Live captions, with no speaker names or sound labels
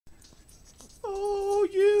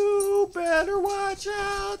better watch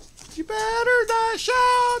out. You better not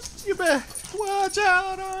shout. You better watch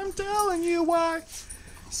out. I'm telling you why.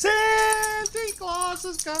 Santee Claus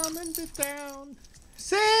is coming to town.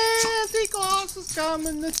 Santee Claus is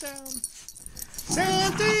coming to town.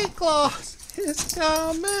 Santee Claus is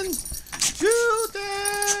coming to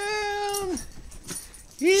town.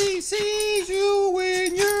 He sees you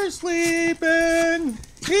when you're sleeping.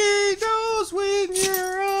 He knows when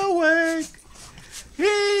you're awake.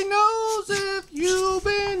 He knows if you've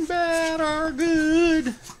been bad or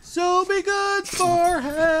good. So be good for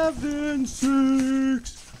heaven's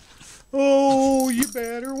sakes. Oh, you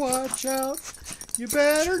better watch out. You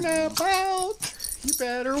better nap out. You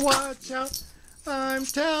better watch out. I'm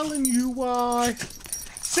telling you why.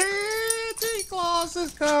 Santee Claus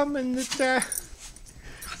is coming to town.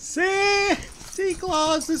 Santee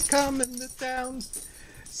Claus is coming to town.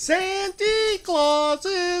 Santee Claus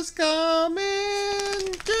is coming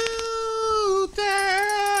to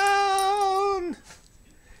town.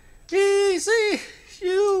 He sees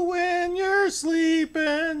you when you're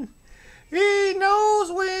sleeping. He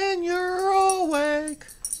knows when you're awake.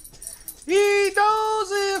 He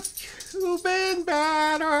knows if you've been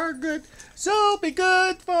bad or good. So be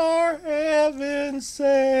good for heaven's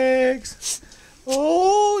sakes.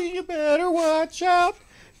 Oh, you better watch out.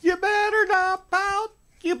 You better not pout.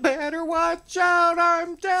 You better watch out.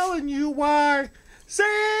 I'm telling you why.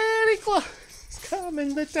 Santee Claus is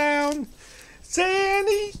coming to town.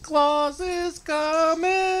 Santee Claus is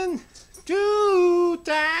coming to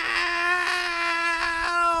town.